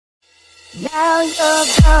Now you're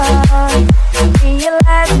gone. I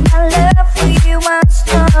realize my love for you was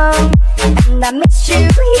strong, and I miss you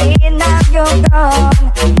here. Now you're gone.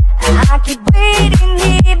 I keep waiting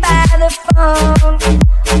here by the phone,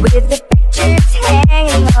 with the pictures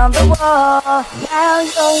hanging on the wall. Now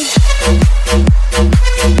you're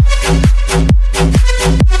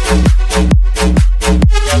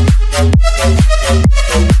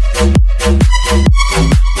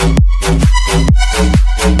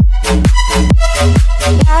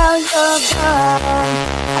Now you're gone.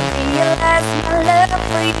 I realize my love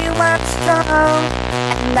for you was strong,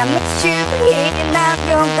 and I miss you here. Now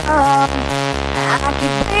you're gone. I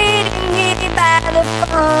keep waiting here by the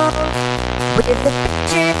phone, with the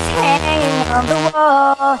pictures hanging on the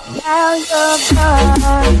wall. Now you're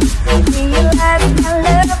gone. I realize my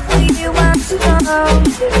love for you was strong,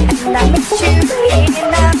 and I miss you here.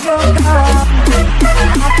 Now you're gone.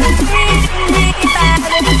 I keep waiting here by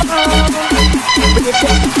the phone, with the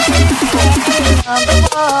pictures hanging on the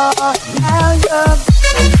wall. Now you're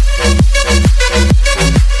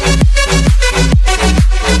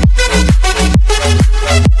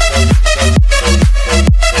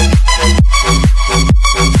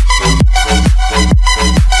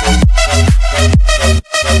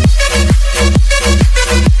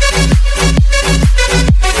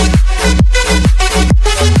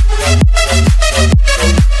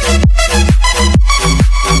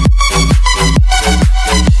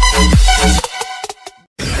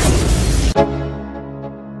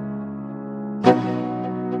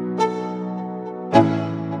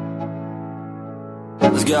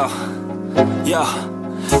Let's go. Yo,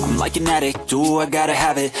 I'm like an addict, ooh, I gotta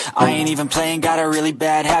have it. I ain't even playing, got a really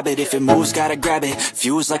bad habit. If it moves, gotta grab it,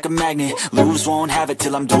 fuse like a magnet. Lose, won't have it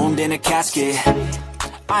till I'm doomed in a casket.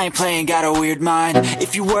 I ain't playing, got a weird mind.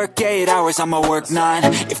 If you work 8 hours, I'ma work 9.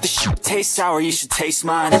 If the shit tastes sour, you should taste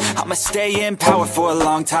mine. I'ma stay in power for a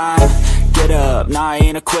long time. Get up, nah, I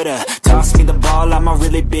ain't a quitter. Toss me the ball, I'm a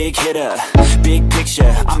really big hitter. Big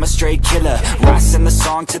picture, I'm a straight killer. Rising the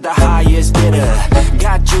song to the highest bidder.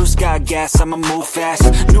 Got juice, got gas, I'ma move fast.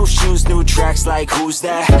 New shoes, new tracks, like who's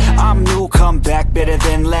that? I'm new, come back, better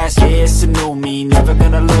than last. Yeah, it's a new me, never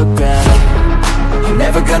gonna look back. I'm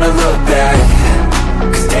never gonna look back,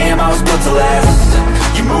 cause damn, I was built to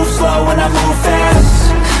last. You move slow and I move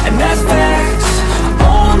fast, and that's facts.